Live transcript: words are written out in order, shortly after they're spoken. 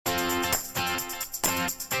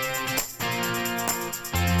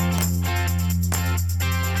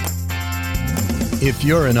If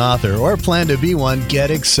you're an author or plan to be one,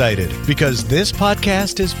 get excited because this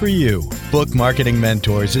podcast is for you. Book Marketing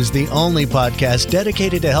Mentors is the only podcast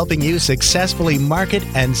dedicated to helping you successfully market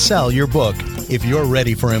and sell your book. If you're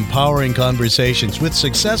ready for empowering conversations with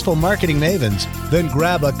successful marketing mavens, then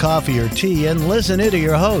grab a coffee or tea and listen in to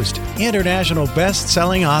your host, international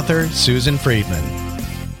best-selling author Susan Friedman.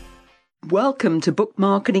 Welcome to Book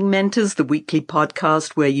Marketing Mentors, the weekly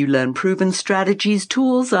podcast where you learn proven strategies,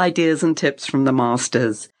 tools, ideas, and tips from the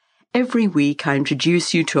masters. Every week, I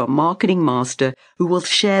introduce you to a marketing master who will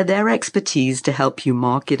share their expertise to help you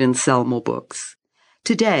market and sell more books.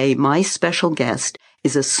 Today, my special guest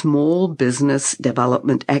is a small business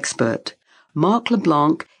development expert. Mark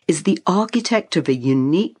LeBlanc is the architect of a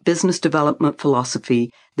unique business development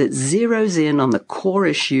philosophy that zeroes in on the core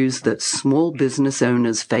issues that small business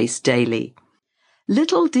owners face daily.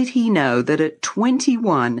 Little did he know that at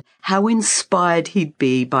 21, how inspired he'd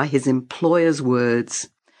be by his employer's words,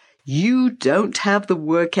 "You don't have the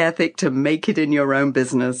work ethic to make it in your own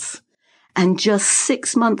business." And just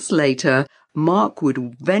 6 months later, Mark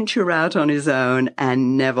would venture out on his own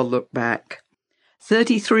and never look back.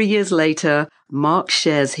 33 years later, Mark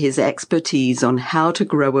shares his expertise on how to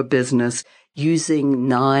grow a business using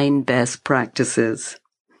 9 best practices.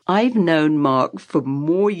 I've known Mark for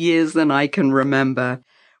more years than I can remember.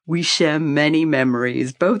 We share many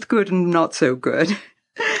memories, both good and not so good.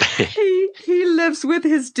 He lives with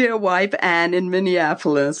his dear wife, Anne, in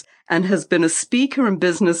Minneapolis and has been a speaker and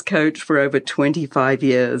business coach for over 25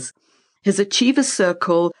 years. His Achiever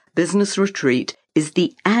Circle business retreat is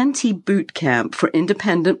the anti-boot camp for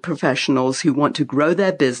independent professionals who want to grow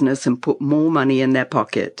their business and put more money in their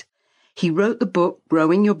pocket. He wrote the book,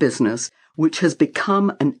 Growing Your Business, which has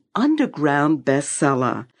become an underground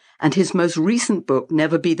bestseller. And his most recent book,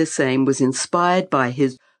 Never Be the Same, was inspired by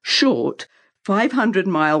his short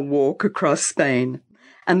 500-mile walk across Spain.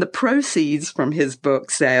 And the proceeds from his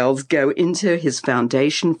book sales go into his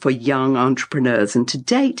foundation for young entrepreneurs. And to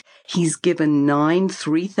date, he's given 9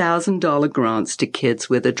 $3,000 grants to kids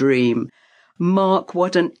with a dream. Mark,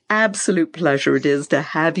 what an absolute pleasure it is to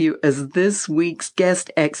have you as this week's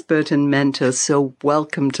guest expert and mentor. So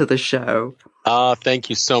welcome to the show.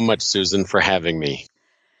 Thank you so much, Susan, for having me.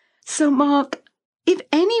 So Mark, if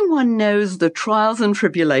anyone knows the trials and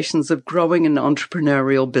tribulations of growing an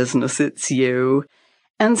entrepreneurial business, it's you.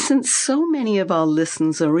 And since so many of our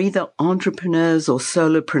listeners are either entrepreneurs or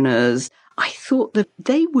solopreneurs, I thought that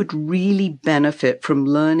they would really benefit from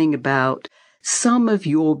learning about some of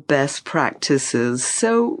your best practices.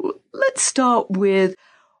 So let's start with,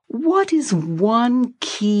 what is one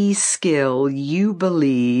key skill you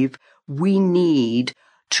believe we need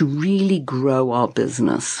to really grow our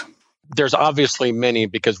business? There's obviously many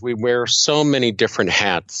because we wear so many different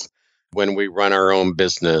hats when we run our own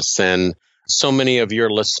business. And so many of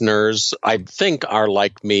your listeners, I think, are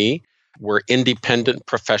like me. We're independent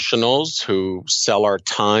professionals who sell our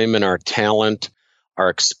time and our talent, our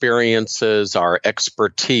experiences, our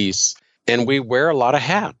expertise, and we wear a lot of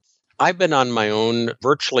hats. I've been on my own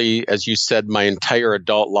virtually, as you said, my entire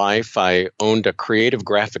adult life. I owned a creative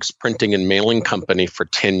graphics printing and mailing company for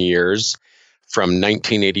 10 years, from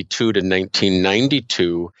 1982 to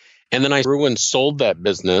 1992. And then I grew and sold that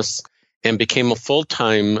business and became a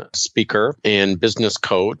full-time speaker and business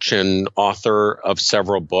coach and author of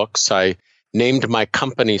several books. I named my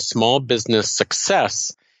company Small Business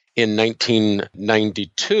Success in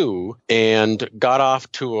 1992 and got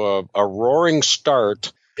off to a roaring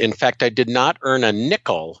start. In fact, I did not earn a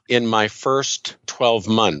nickel in my first 12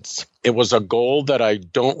 months. It was a goal that I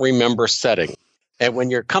don't remember setting. And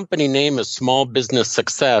when your company name is Small Business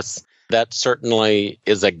Success, that certainly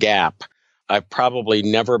is a gap. I've probably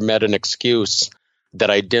never met an excuse that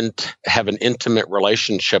I didn't have an intimate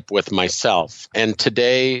relationship with myself. And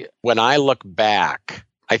today, when I look back,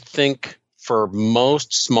 I think for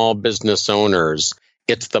most small business owners,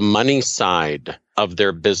 it's the money side of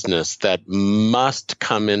their business that must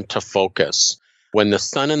come into focus. When the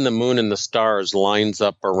sun and the moon and the stars lines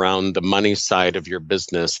up around the money side of your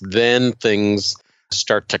business, then things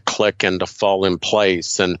start to click and to fall in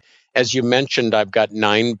place. And as you mentioned, I've got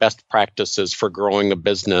 9 best practices for growing a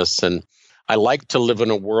business. And I like to live in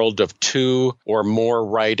a world of 2 or more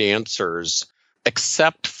right answers,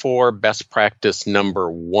 except for best practice number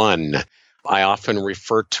 1. I often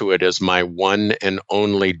refer to it as my one and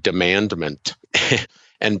only demandment.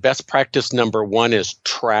 And best practice number 1 is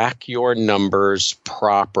track your numbers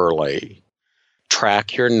properly.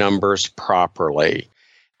 Track your numbers properly.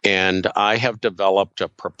 And I have developed a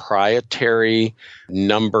proprietary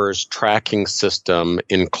numbers tracking system,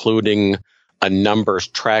 including a numbers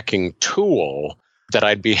tracking tool that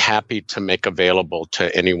I'd be happy to make available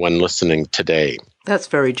to anyone listening today. That's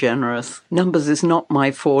very generous. Numbers is not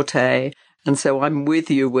my forte. And so I'm with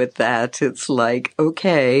you with that. It's like,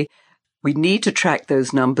 okay, we need to track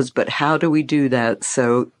those numbers, but how do we do that?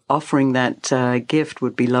 So offering that gift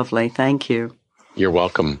would be lovely. Thank you. You're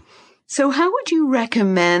welcome. So how would you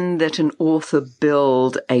recommend that an author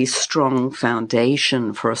build a strong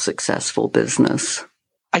foundation for a successful business?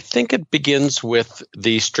 I think it begins with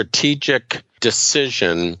the strategic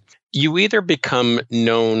decision. You either become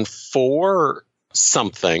known for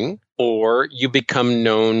something or you become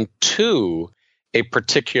known to a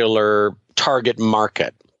particular target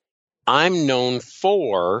market. I'm known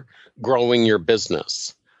for growing your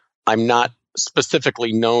business. I'm not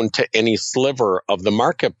specifically known to any sliver of the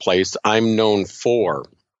marketplace. I'm known for.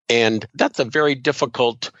 And that's a very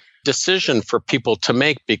difficult decision for people to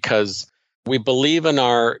make because we believe in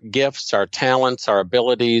our gifts, our talents, our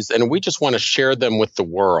abilities, and we just want to share them with the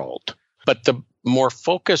world. But the more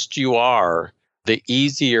focused you are, the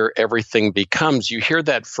easier everything becomes. You hear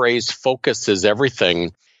that phrase, focus is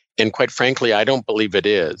everything. And quite frankly, I don't believe it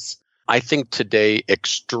is. I think today,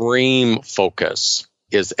 extreme focus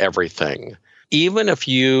is everything. Even if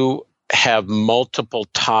you have multiple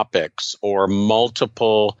topics or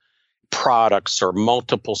multiple products or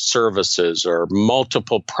multiple services or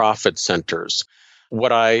multiple profit centers,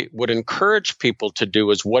 what I would encourage people to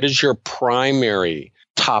do is, what is your primary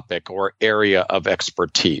topic or area of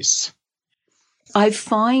expertise? I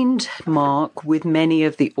find, Mark, with many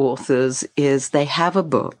of the authors is they have a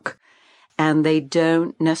book and they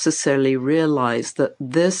don't necessarily realize that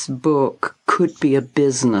this book could be a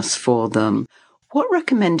business for them. What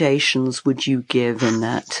recommendations would you give in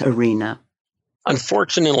that arena?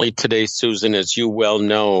 Unfortunately, today, Susan, as you well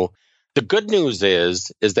know, the good news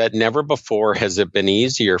is that never before has it been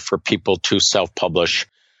easier for people to self-publish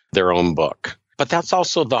their own book. But that's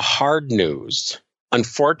also the hard news.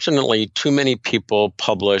 Unfortunately, too many people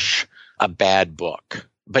publish a bad book.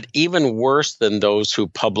 But even worse than those who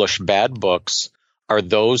publish bad books are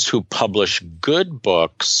those who publish good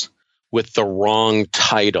books with the wrong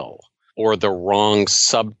title or the wrong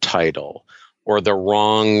subtitle or the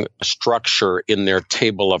wrong structure in their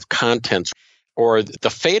table of contents. Or the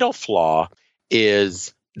fatal flaw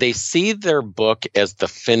is they see their book as the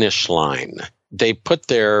finish line. They put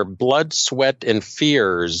their blood, sweat, and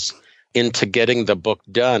fears into getting the book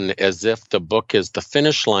done as if the book is the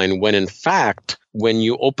finish line, when in fact, when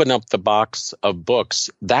you open up the box of books,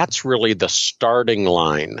 that's really the starting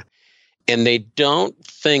line. And they don't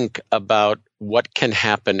think about what can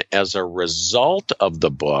happen as a result of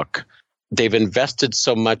the book. They've invested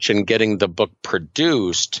so much in getting the book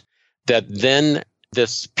produced that then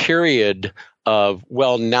this period of,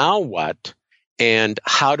 well, now what? And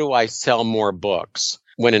how do I sell more books?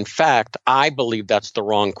 When in fact, I believe that's the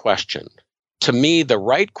wrong question. To me, the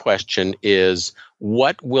right question is,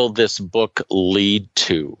 what will this book lead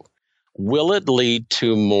to? Will it lead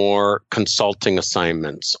to more consulting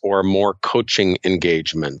assignments or more coaching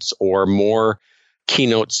engagements or more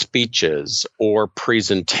keynote speeches or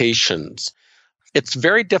presentations? It's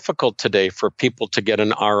very difficult today for people to get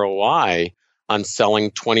an ROI on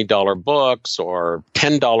selling $20 books or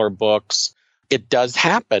 $10 books. It does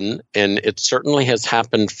happen, and it certainly has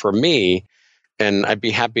happened for me. And I'd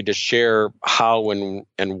be happy to share how and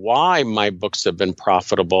why my books have been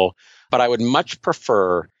profitable. But I would much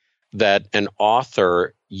prefer that an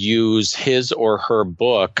author use his or her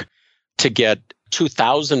book to get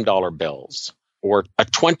 $2,000 bills or a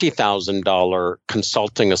 $20,000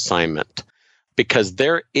 consulting assignment, because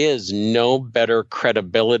there is no better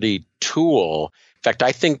credibility tool. In fact,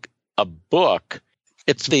 I think a book,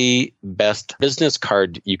 it's the best business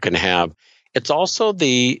card you can have. It's also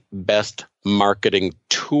the best marketing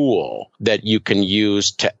tool that you can use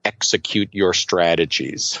to execute your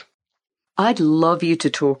strategies. I'd love you to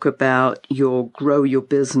talk about your grow your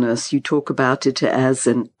business. You talk about it as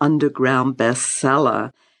an underground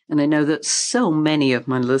bestseller. And I know that so many of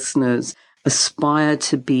my listeners aspire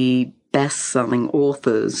to be best-selling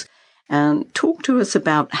authors. And talk to us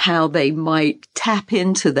about how they might tap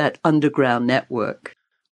into that underground network.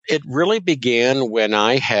 It really began when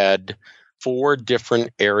I had 4 different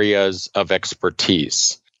areas of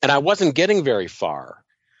expertise, and I wasn't getting very far.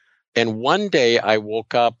 And one day I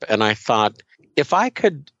woke up and I thought, if I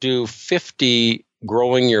could do 50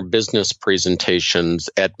 growing your business presentations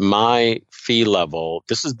at my fee level,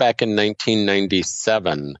 this is back in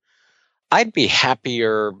 1997, I'd be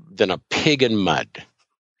happier than a pig in mud.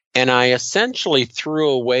 And I essentially threw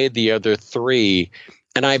away the other 3,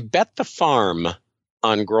 and I bet the farm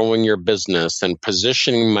on growing your business and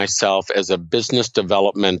positioning myself as a business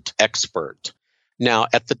development expert. Now,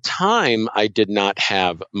 at the time, I did not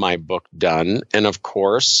have my book done. And of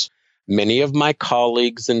course, many of my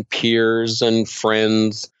colleagues and peers and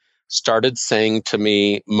friends started saying to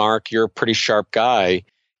me, Mark, you're a pretty sharp guy.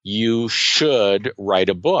 You should write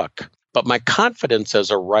a book. But my confidence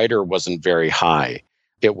as a writer wasn't very high.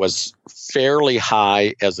 It was fairly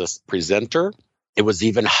high as a presenter. It was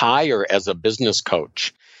even higher as a business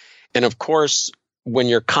coach. And of course, when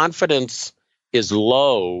your confidence is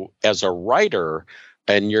low as a writer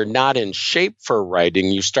and you're not in shape for writing,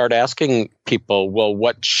 you start asking people, well,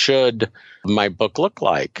 what should my book look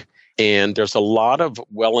like? And there's a lot of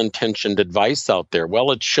well-intentioned advice out there.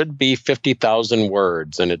 Well, it should be 50,000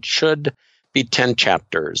 words, and it should be 10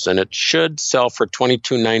 chapters, and it should sell for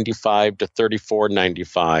 $22.95 to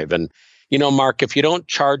 $34.95. And, Mark, if you don't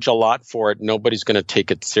charge a lot for it, nobody's going to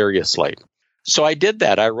take it seriously. So I did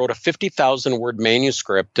that. I wrote a 50,000 word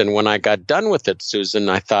manuscript. And when I got done with it, Susan,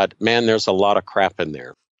 I thought, man, there's a lot of crap in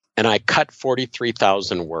there. And I cut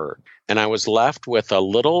 43,000 words. And I was left with a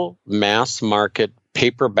little mass market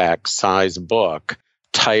paperback size book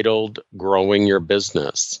titled Growing Your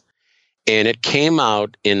Business. And it came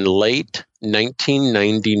out in late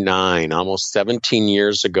 1999, almost 17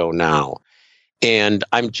 years ago now. And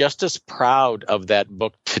I'm just as proud of that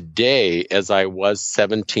book today as I was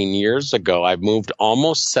 17 years ago. I've moved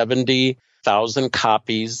almost 70,000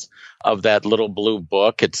 copies of that little blue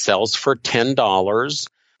book. It sells for $10.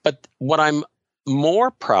 But what I'm more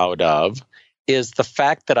proud of is the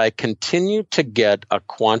fact that I continue to get a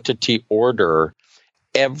quantity order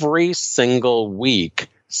every single week,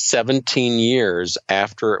 17 years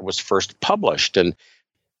after it was first published. And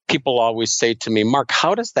people always say to me, Mark,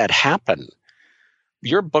 how does that happen?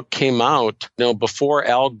 Your book came out, before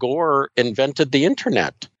Al Gore invented the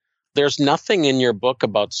internet. There's nothing in your book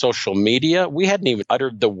about social media. We hadn't even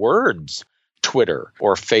uttered the words Twitter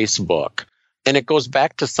or Facebook. And it goes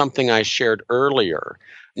back to something I shared earlier.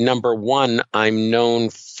 Number one, I'm known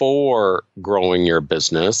for growing your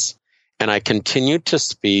business, and I continue to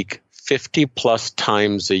speak 50 plus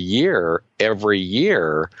times a year, every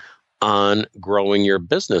year, on growing your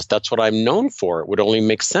business. That's what I'm known for. It would only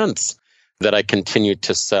make sense that I continue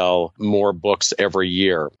to sell more books every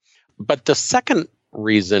year. But the second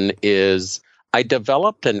reason is I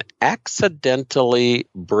developed an accidentally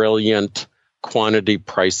brilliant quantity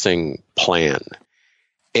pricing plan.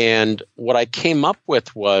 And what I came up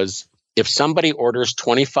with was if somebody orders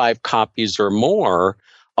 25 copies or more,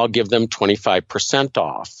 I'll give them 25%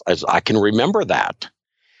 off, as I can remember that.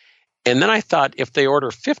 And then I thought if they order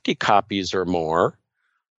 50 copies or more,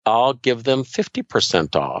 I'll give them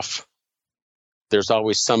 50% off. There's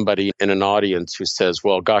always somebody in an audience who says,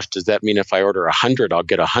 well, gosh, does that mean if I order 100, I'll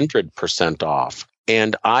get 100% off?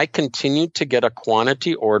 And I continue to get a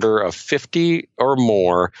quantity order of 50 or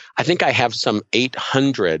more. I think I have some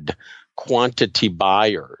 800 quantity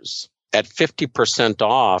buyers at 50%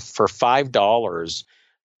 off for $5.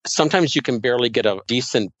 Sometimes you can barely get a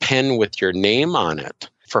decent pen with your name on it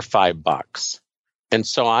for $5. And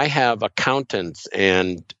so I have accountants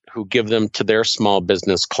who give them to their small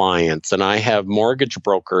business clients. And I have mortgage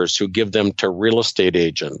brokers who give them to real estate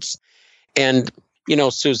agents. And,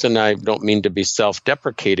 Susan, I don't mean to be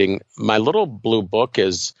self-deprecating. My little blue book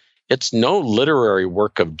it's no literary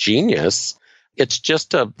work of genius. It's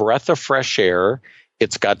just a breath of fresh air.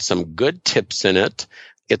 It's got some good tips in it.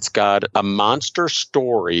 It's got a monster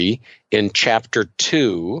story in chapter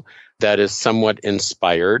 2 that is somewhat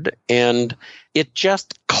inspired. And it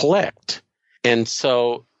just clicked. And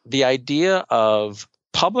so the idea of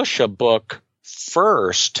publish a book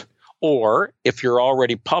first, or if you're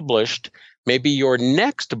already published, maybe your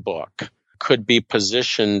next book could be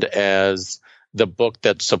positioned as the book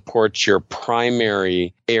that supports your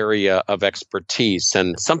primary area of expertise.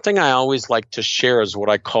 And something I always like to share is what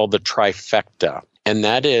I call the trifecta. And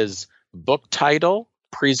that is book title,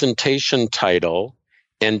 presentation title,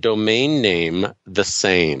 and domain name the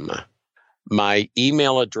same. My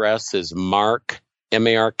email address is Mark at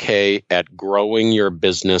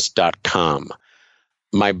growingyourbusiness.com.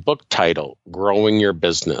 My book title, Growing Your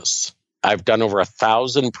Business. I've done over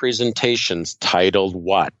 1,000 presentations titled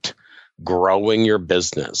what? Growing Your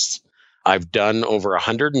Business. I've done over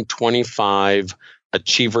 125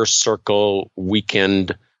 Achiever Circle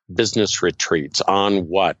weekend business retreats on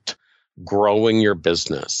what? Growing your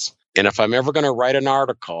business. And if I'm ever going to write an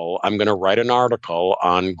article, I'm going to write an article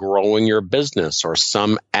on growing your business or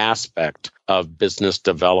some aspect of business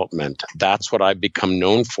development. That's what I've become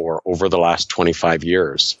known for over the last 25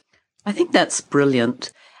 years. I think that's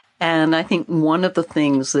brilliant. And I think one of the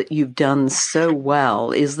things that you've done so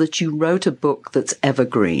well is that you wrote a book that's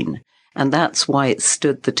evergreen. And that's why it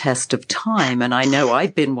stood the test of time. And I know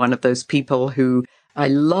I've been one of those people who I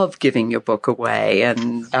love giving your book away,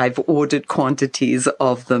 and I've ordered quantities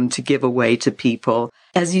of them to give away to people.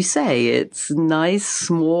 As you say, it's nice,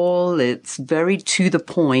 small, it's very to the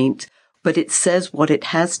point, but it says what it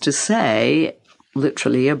has to say,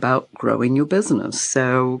 literally, about growing your business.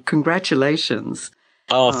 So congratulations.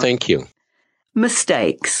 Oh, thank you.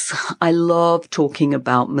 Mistakes. I love talking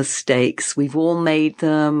about mistakes. We've all made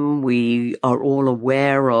them. We are all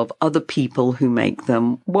aware of other people who make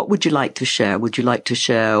them. What would you like to share? Would you like to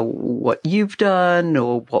share what you've done,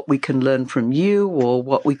 or what we can learn from you, or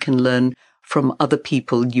what we can learn from other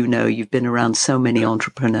people? You know, you've been around so many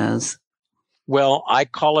entrepreneurs. Well, I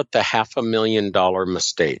call it the $500,000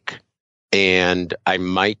 mistake, and I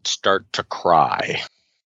might start to cry.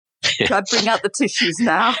 Should I bring out the tissues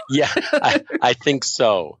now? Yeah, I think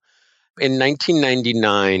so. In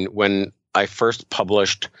 1999, when I first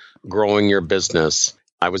published Growing Your Business,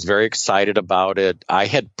 I was very excited about it. I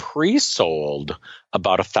had pre-sold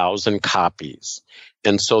about 1,000 copies.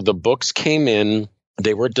 And so the books came in,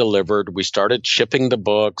 they were delivered. We started shipping the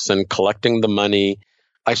books and collecting the money.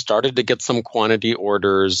 I started to get some quantity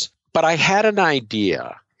orders, but I had an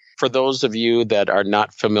idea. For those of you that are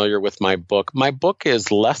not familiar with my book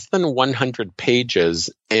is less than 100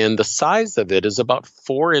 pages, and the size of it is about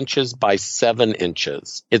 4 inches by 7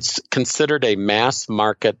 inches. It's considered a mass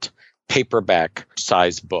market paperback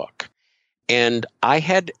size book. And I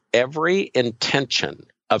had every intention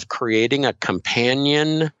of creating a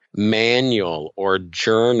companion manual or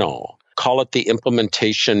journal. Call it the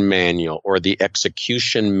implementation manual or the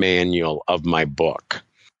execution manual of my book.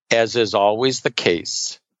 As is always the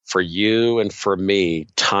case, for you and for me,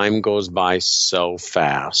 time goes by so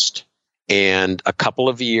fast. And a couple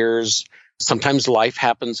of years, sometimes life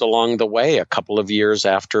happens along the way. A couple of years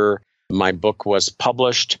after my book was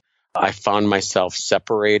published, I found myself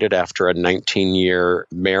separated after a 19-year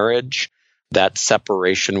marriage. That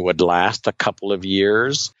separation would last a couple of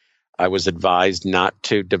years. I was advised not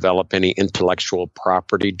to develop any intellectual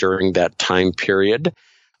property during that time period.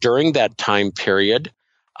 During that time period,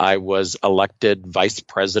 I was elected vice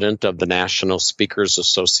president of the National Speakers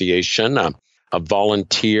Association, a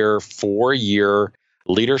volunteer 4-year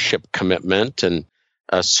leadership commitment, and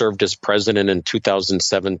served as president in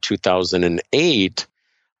 2007, 2008.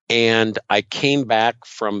 And I came back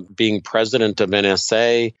from being president of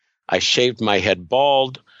NSA. I shaved my head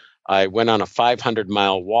bald. I went on a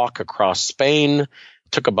 500-mile walk across Spain,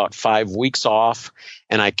 took about 5 weeks off,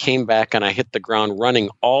 and I came back and I hit the ground running,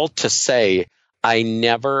 all to say I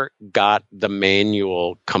never got the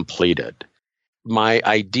manual completed. My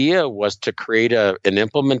idea was to create an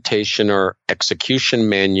implementation or execution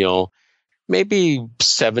manual, maybe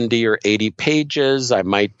 70 or 80 pages. I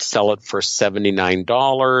might sell it for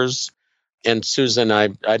 $79. And Susan, I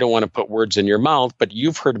don't want to put words in your mouth, but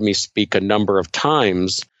you've heard me speak a number of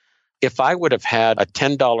times. If I would have had a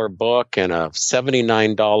 $10 book and a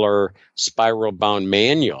 $79 spiral-bound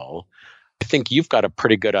manual, I think you've got a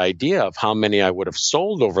pretty good idea of how many I would have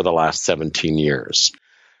sold over the last 17 years.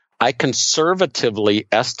 I conservatively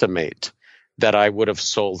estimate that I would have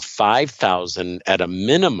sold 5,000 at a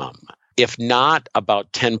minimum, if not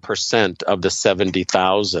about 10% of the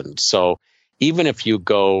 70,000. So even if you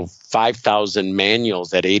go 5,000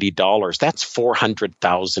 manuals at $80, that's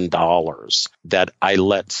 $400,000 that I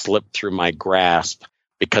let slip through my grasp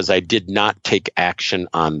because I did not take action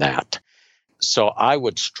on that. So I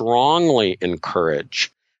would strongly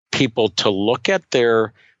encourage people to look at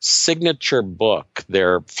their signature book,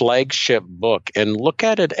 their flagship book, and look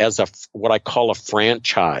at it as what I call a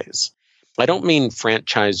franchise. I don't mean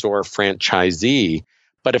franchisor, franchisee,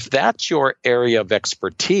 but if that's your area of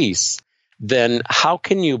expertise, then how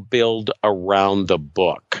can you build around the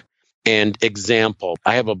book? And example,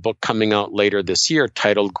 I have a book coming out later this year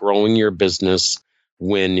titled Growing Your Business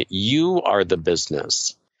When You Are the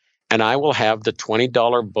Business. And I will have the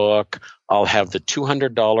 $20 book. I'll have the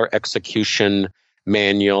 $200 execution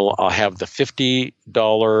manual. I'll have the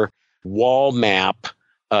 $50 wall map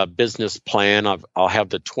business plan. I'll have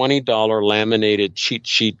the $20 laminated cheat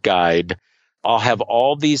sheet guide. I'll have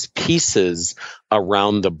all these pieces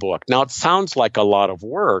around the book. Now, it sounds like a lot of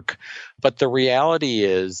work, but the reality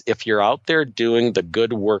is if you're out there doing the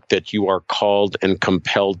good work that you are called and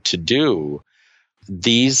compelled to do,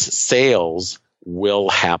 these sales will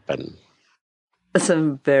happen. It's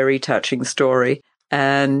a very touching story.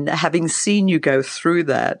 And having seen you go through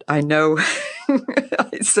that, I know,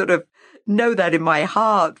 I sort of know that in my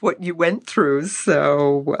heart, what you went through.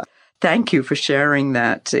 So thank you for sharing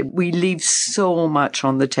that. We leave so much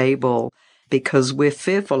on the table. because we're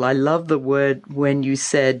fearful. I love the word when you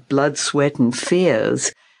said blood, sweat, and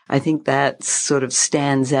fears. I think that sort of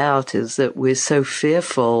stands out, is that we're so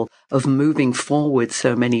fearful of moving forward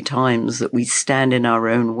so many times that we stand in our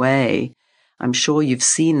own way. I'm sure you've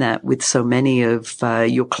seen that with so many of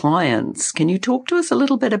your clients. Can you talk to us a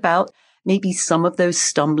little bit about maybe some of those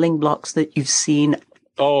stumbling blocks that you've seen?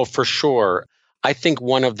 Oh, for sure. I think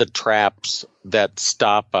one of the traps that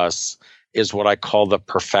stop us is what I call the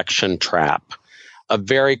perfection trap. A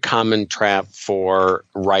very common trap for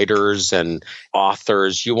writers and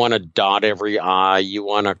authors. You want to dot every I, you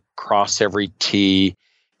want to cross every T,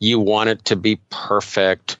 you want it to be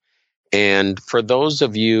perfect. And for those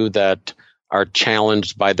of you that are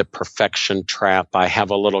challenged by the perfection trap, I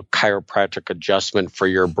have a little chiropractic adjustment for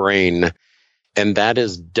your brain, and that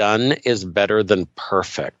is done is better than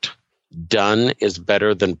perfect. Done is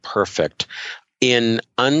better than perfect. In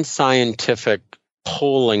unscientific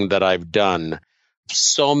polling that I've done,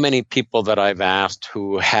 so many people that I've asked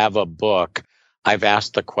who have a book, I've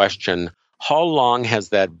asked the question, how long has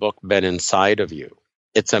that book been inside of you?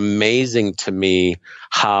 It's amazing to me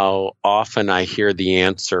how often I hear the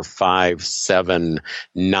answer 5, 7,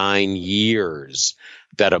 9 years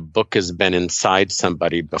that a book has been inside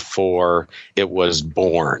somebody before it was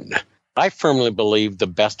born. I firmly believe the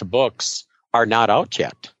best books are not out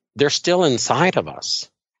yet. They're still inside of us.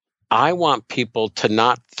 I want people to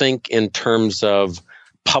not think in terms of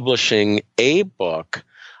publishing a book.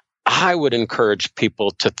 I would encourage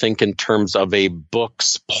people to think in terms of a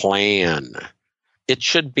book's plan. It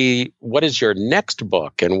should be, what is your next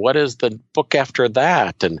book and what is the book after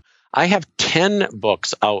that? And I have 10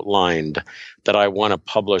 books outlined that I want to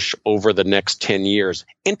publish over the next 10 years.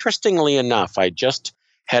 Interestingly enough, I just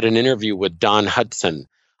had an interview with Don Hudson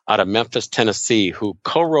out of Memphis, Tennessee, who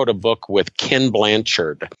co-wrote a book with Ken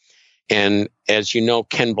Blanchard. And as you know,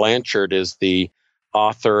 Ken Blanchard is the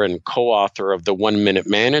author and co-author of The 1 Minute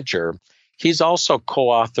Manager. He's also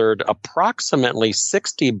co-authored approximately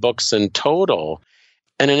 60 books in total.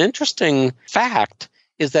 And an interesting fact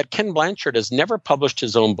is that Ken Blanchard has never published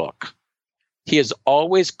his own book. He has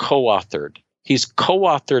always co-authored. He's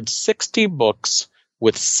co-authored 60 books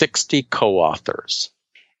with 60 co-authors.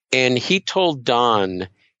 And he told Don,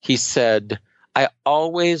 he said, I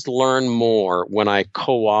always learn more when I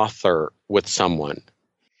co-author with someone.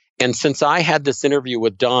 And since I had this interview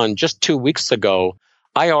with Don just 2 weeks ago,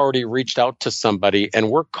 I already reached out to somebody and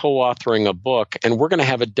we're co-authoring a book and we're going to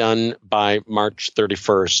have it done by March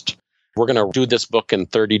 31st. We're going to do this book in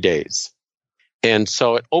 30 days. And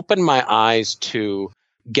so it opened my eyes to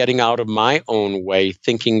getting out of my own way,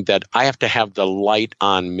 thinking that I have to have the light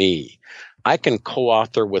on me. I can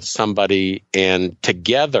co-author with somebody and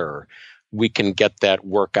together we can get that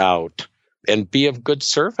work out and be of good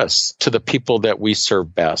service to the people that we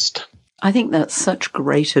serve best. I think that's such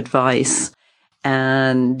great advice.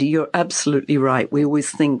 And you're absolutely right. We always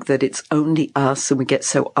think that it's only us and we get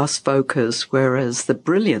so us focused, whereas the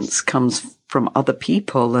brilliance comes from other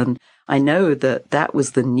people. And I know that that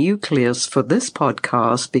was the nucleus for this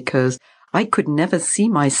podcast, because I could never see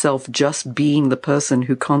myself just being the person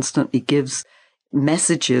who constantly gives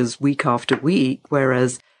messages week after week,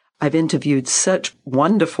 whereas I've interviewed such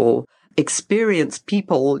wonderful, experienced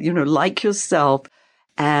people, like yourself,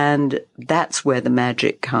 and that's where the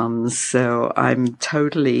magic comes. So I'm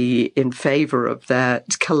totally in favor of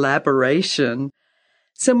that collaboration.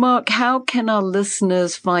 So, Mark, how can our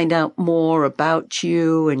listeners find out more about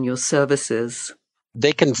you and your services?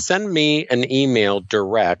 They can send me an email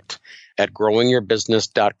direct at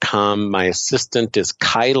growingyourbusiness.com. My assistant is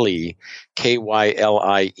Kylie,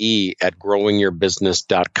 Kylie, at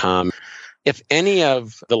growingyourbusiness.com. If any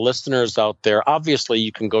of the listeners out there, obviously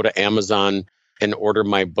you can go to Amazon and order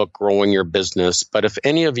my book, Growing Your Business. But if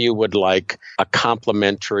any of you would like a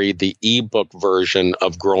complimentary, the ebook version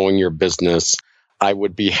of Growing Your Business, I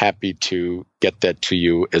would be happy to get that to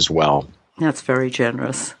you as well. That's very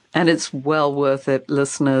generous. And it's well worth it,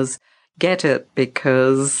 listeners. Get it,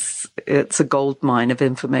 because it's a goldmine of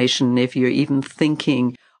information if you're even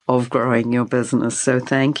thinking of growing your business. So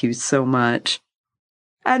thank you so much.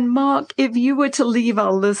 And Mark, if you were to leave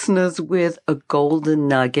our listeners with a golden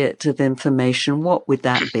nugget of information, what would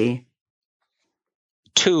that be?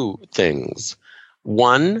 2 things.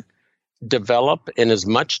 1, develop in as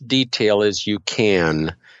much detail as you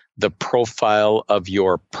can the profile of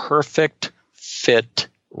your perfect fit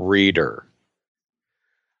reader.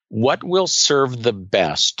 What will serve the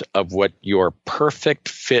best of what your perfect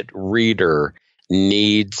fit reader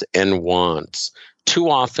needs and wants? Too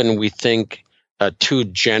often we think too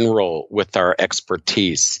general with our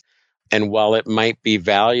expertise. And while it might be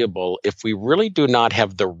valuable, if we really do not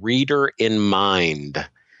have the reader in mind,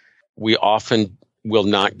 we often will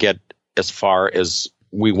not get as far as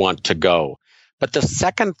we want to go. But the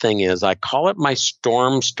second thing is, I call it my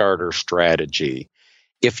storm starter strategy.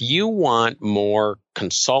 If you want more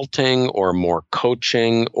consulting or more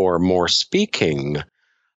coaching or more speaking,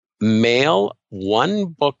 mail one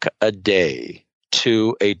book a day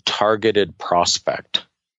to a targeted prospect.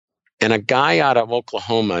 And a guy out of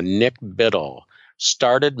Oklahoma, Nick Biddle,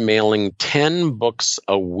 started mailing 10 books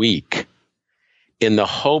a week in the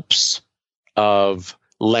hopes of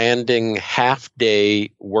landing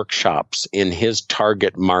half-day workshops in his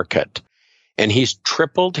target market. And he's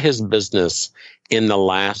tripled his business in the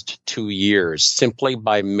last 2 years simply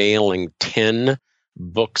by mailing 10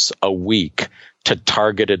 books a week to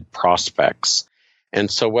targeted prospects. And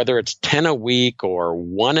so whether it's 10 a week or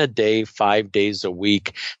 1 a day, 5 days a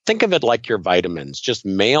week, think of it like your vitamins. Just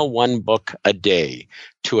mail 1 book a day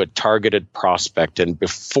to a targeted prospect. And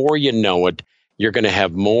before you know it, you're going to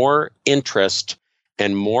have more interest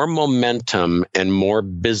and more momentum and more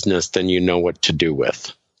business than you know what to do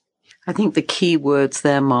with. I think the key words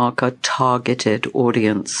there, Mark, are targeted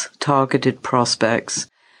audience, targeted prospects.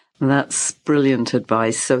 And that's brilliant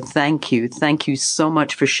advice. So thank you. Thank you so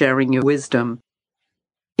much for sharing your wisdom.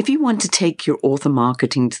 If you want to take your author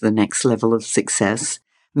marketing to the next level of success,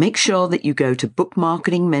 make sure that you go to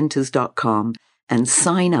bookmarketingmentors.com and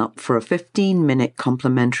sign up for a 15-minute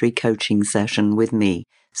complimentary coaching session with me,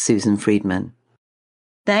 Susan Friedman.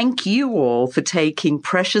 Thank you all for taking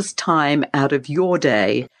precious time out of your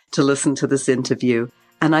day to listen to this interview,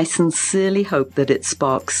 and I sincerely hope that it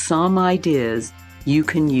sparks some ideas you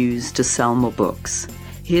can use to sell more books.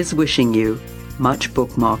 Here's wishing you much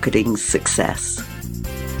book marketing success.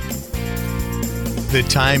 The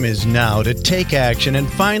time is now to take action and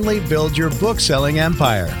finally build your book-selling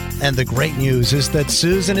empire. And the great news is that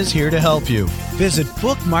Susan is here to help you. Visit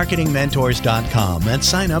bookmarketingmentors.com and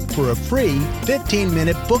sign up for a free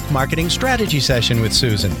 15-minute book marketing strategy session with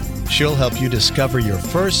Susan. She'll help you discover your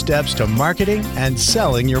first steps to marketing and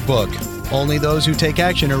selling your book. Only those who take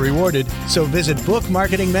action are rewarded, so visit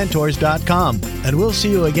bookmarketingmentors.com, and we'll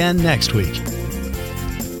see you again next week.